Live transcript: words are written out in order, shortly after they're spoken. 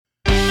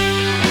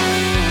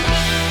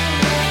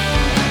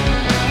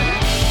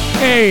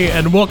Hey,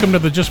 and welcome to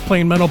the Just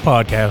Plain Mental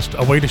Podcast,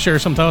 a way to share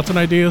some thoughts and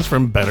ideas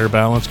from Better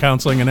Balance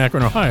Counseling in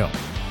Akron, Ohio.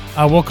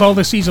 We'll call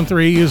this Season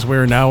 3 as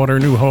we're now at our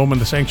new home in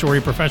the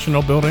Sanctuary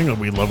Professional Building, that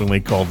we lovingly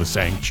call the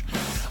Sanct.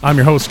 I'm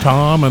your host,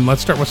 Tom, and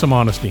let's start with some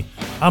honesty.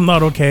 I'm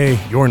not okay,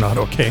 you're not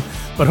okay,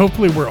 but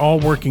hopefully we're all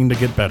working to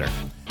get better.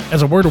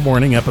 As a word of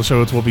warning,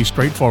 episodes will be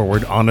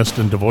straightforward, honest,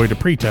 and devoid of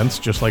pretense,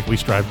 just like we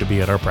strive to be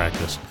at our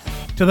practice.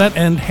 To that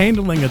end,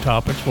 handling of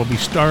topics will be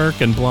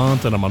stark and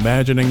blunt, and I'm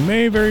imagining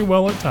may very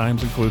well at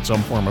times include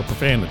some form of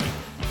profanity.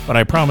 But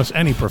I promise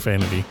any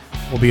profanity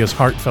will be as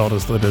heartfelt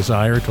as the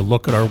desire to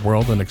look at our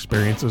world and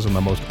experiences in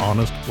the most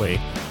honest way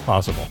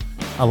possible,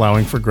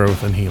 allowing for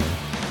growth and healing.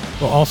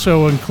 We'll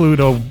also include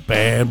a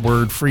bad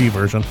word-free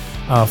version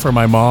for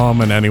my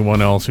mom and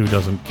anyone else who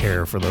doesn't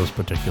care for those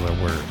particular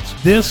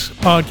words. This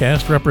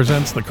podcast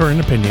represents the current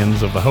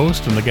opinions of the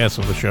host and the guests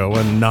of the show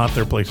and not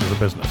their places of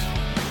business.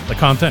 The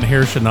content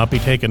here should not be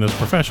taken as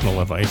professional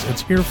advice.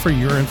 It's here for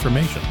your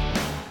information.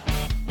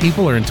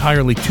 People are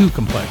entirely too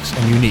complex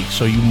and unique,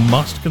 so you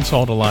must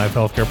consult a live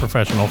healthcare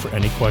professional for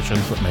any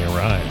questions that may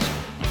arise.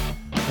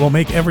 We'll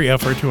make every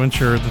effort to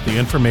ensure that the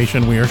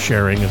information we are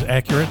sharing is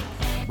accurate.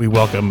 We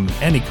welcome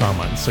any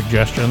comments,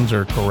 suggestions,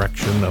 or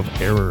correction of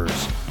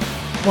errors.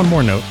 One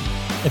more note.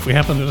 If we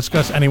happen to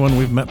discuss anyone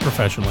we've met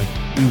professionally,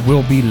 we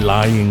will be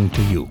lying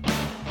to you.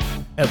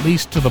 At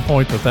least to the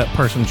point that that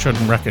person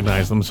shouldn't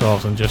recognize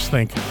themselves and just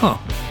think,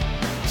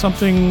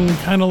 something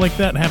kind of like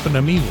that happened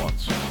to me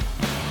once.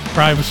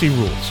 Privacy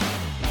rules.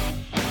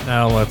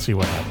 Now let's see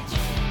what happens.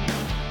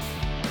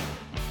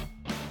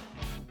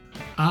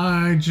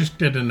 I just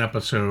did an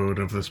episode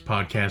of this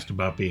podcast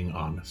about being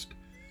honest.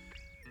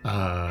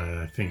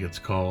 I think it's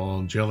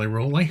called Jelly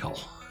Roll Ale.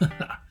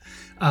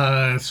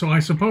 So I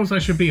suppose I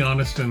should be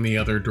honest in the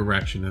other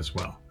direction as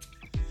well.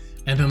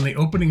 And in the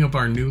opening of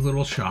our new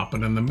little shop,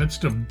 and in the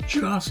midst of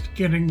just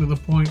getting to the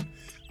point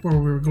where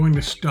we were going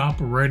to stop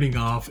writing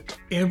off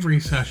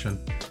every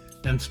session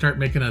and start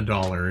making $1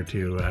 or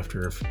 $2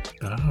 after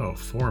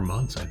 4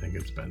 months, I think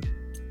it's been.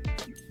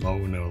 Oh,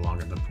 no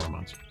longer than 4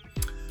 months.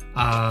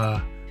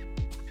 I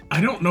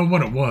don't know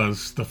what it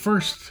was. The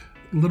first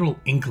little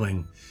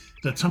inkling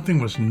that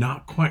something was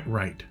not quite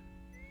right.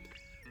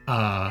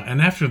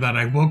 And after that,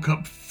 I woke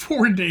up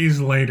 4 days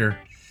later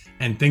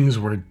and things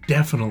were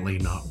definitely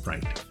not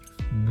right.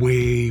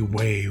 Way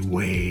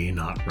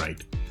not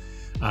right.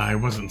 I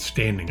wasn't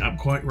standing up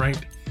quite right,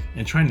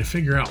 and trying to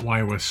figure out why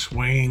I was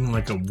swaying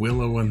like a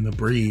willow in the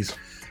breeze,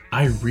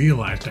 I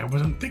realized I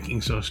wasn't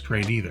thinking so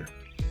straight either.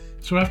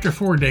 So after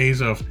 4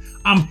 days of,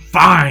 I'm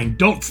fine,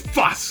 don't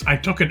fuss, I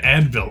took an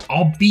Advil,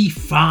 I'll be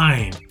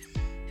fine.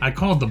 I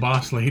called the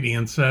boss lady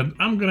and said,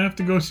 I'm gonna have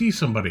to go see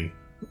somebody,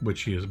 which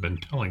she has been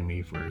telling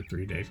me for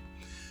 3 days.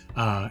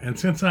 And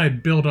since I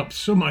had built up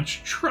so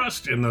much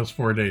trust in those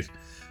 4 days,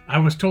 I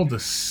was told to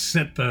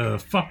sit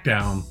the fuck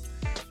down,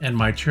 and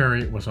my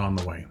chariot was on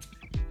the way.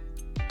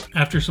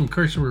 After some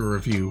cursory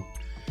review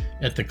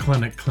at the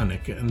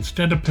clinic,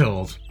 instead of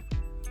pills,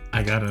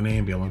 I got an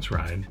ambulance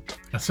ride,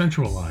 a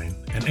central line,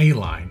 an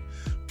A-line,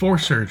 4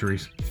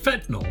 surgeries,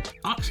 fentanyl,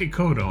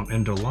 oxycodone,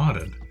 and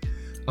Dilaudid,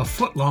 a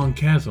foot-long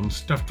chasm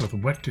stuffed with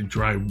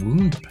wet-to-dry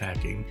wound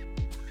packing,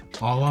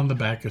 all on the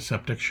back of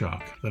septic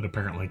shock that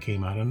apparently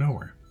came out of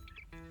nowhere.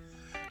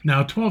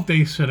 Now, 12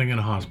 days sitting in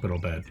a hospital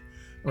bed,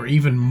 or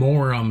even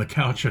more on the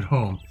couch at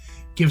home,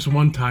 gives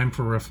one time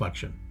for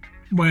reflection.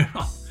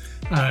 Well,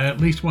 at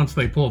least once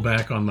they pull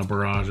back on the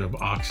barrage of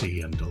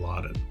Oxy and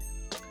Dilaudid.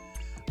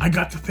 I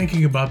got to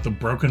thinking about the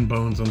broken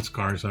bones and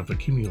scars I've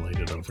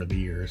accumulated over the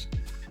years.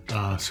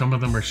 Some of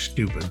them are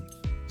stupid,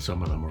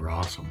 some of them are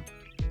awesome.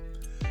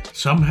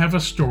 Some have a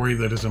story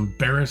that is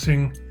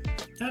embarrassing,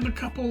 and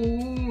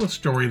a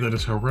story that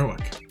is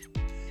heroic.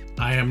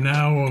 I am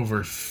now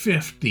over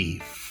 50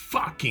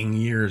 fucking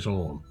years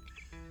old.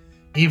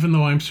 Even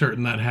though I'm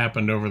certain that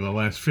happened over the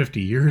last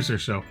 50 years or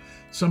so,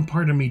 some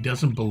part of me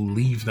doesn't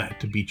believe that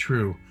to be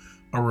true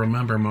or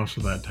remember most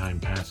of that time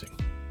passing.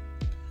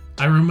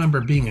 I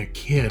remember being a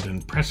kid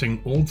and pressing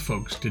old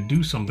folks to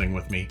do something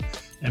with me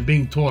and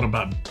being told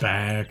about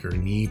back or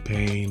knee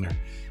pain or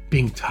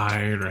being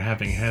tired or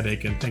having a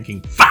headache and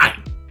thinking,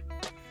 fine!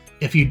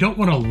 If you don't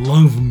want to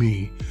love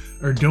me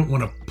or don't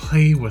want to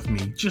play with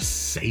me,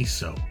 just say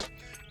so.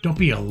 Don't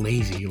be a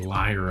lazy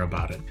liar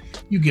about it.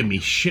 You give me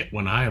shit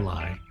when I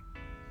lie.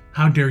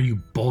 How dare you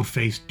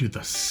bold-faced do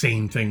the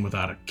same thing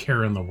without a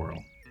care in the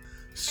world?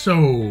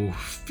 So,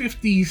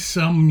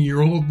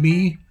 50-some-year-old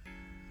me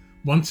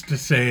wants to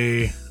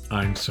say,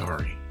 I'm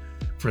sorry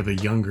for the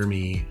younger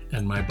me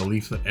and my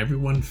belief that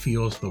everyone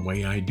feels the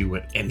way I do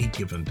at any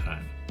given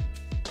time.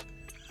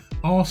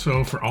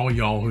 Also, for all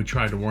y'all who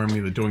try to warn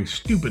me that doing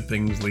stupid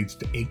things leads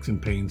to aches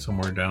and pains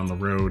somewhere down the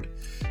road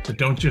that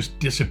don't just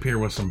disappear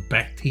with some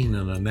Bactine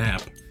and a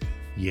nap.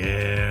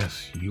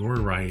 Yes, you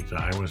were right.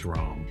 I was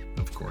wrong,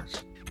 of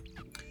course.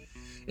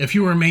 If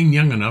you remain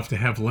young enough to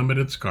have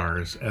limited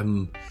scars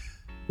and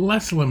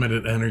less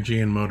limited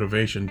energy and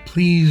motivation,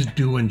 please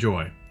do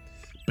enjoy.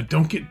 But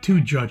don't get too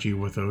judgy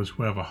with those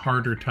who have a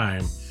harder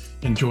time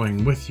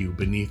enjoying with you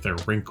beneath their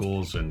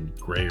wrinkles and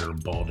gray or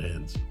bald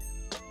heads.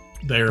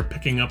 they are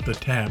picking up the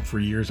tab for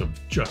years of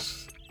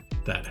just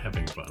that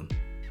having fun.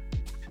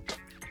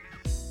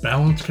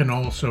 Balance can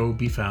also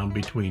be found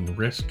between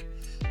risk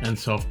and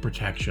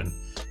self-protection,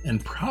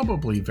 and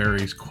probably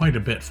varies quite a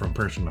bit from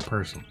person to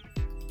person.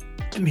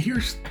 And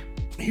here's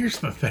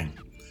the thing.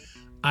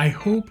 I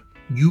hope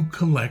you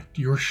collect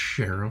your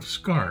share of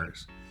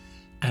scars,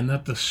 and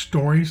that the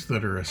stories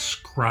that are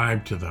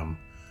ascribed to them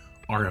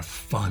are of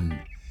fun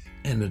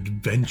and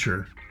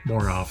adventure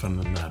more often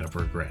than that of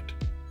regret.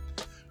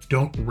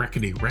 Don't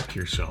wreckety-wreck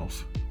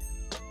yourself,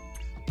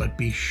 but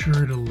be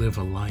sure to live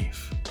a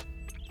life.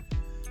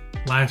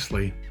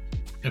 Lastly,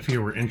 if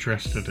you were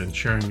interested in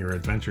sharing your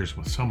adventures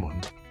with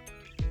someone,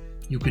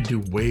 you could do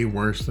way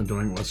worse than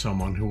doing it with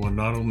someone who will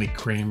not only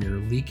cram your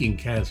leaking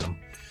chasm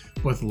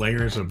with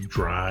layers of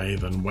dry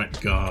and wet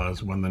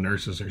gauze when the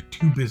nurses are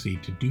too busy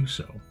to do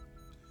so,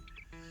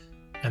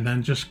 and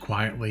then just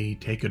quietly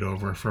take it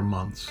over for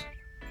months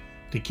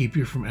to keep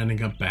you from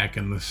ending up back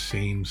in the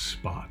same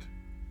spot.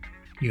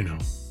 You know,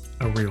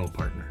 a real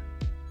partner.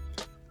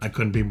 I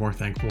couldn't be more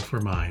thankful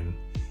for mine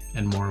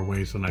in more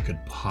ways than I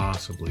could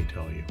possibly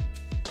tell you.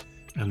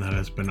 And that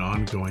has been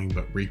ongoing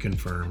but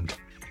reconfirmed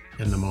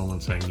in the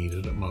moments I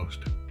needed it most,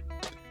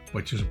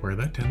 which is where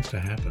that tends to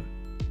happen.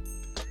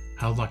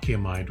 How lucky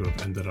am I to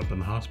have ended up in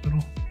the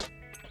hospital?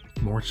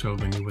 More so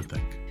than you would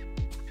think.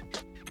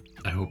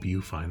 I hope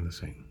you find the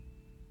same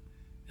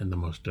in the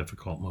most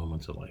difficult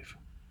moments of life.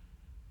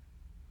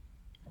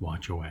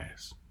 Watch your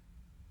ass.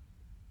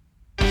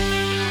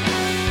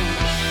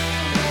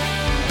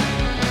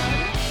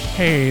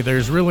 Hey,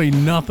 there's really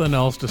nothing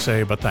else to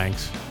say but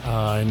thanks.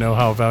 I know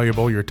how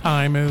valuable your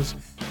time is,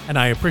 and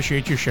I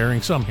appreciate you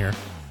sharing some here.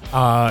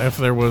 If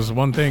there was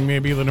one thing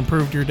maybe that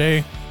improved your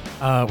day,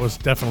 it was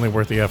definitely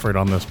worth the effort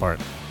on this part.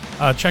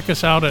 Check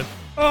us out at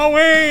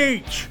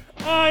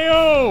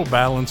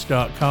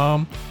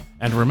ohiobalance.com.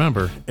 And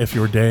remember, if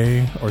your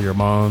day or your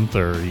month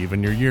or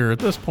even your year at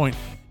this point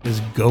is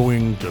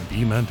going to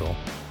be mental,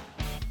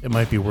 it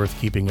might be worth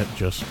keeping it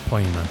just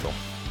plain mental.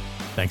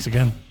 Thanks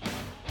again.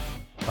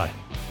 Bye.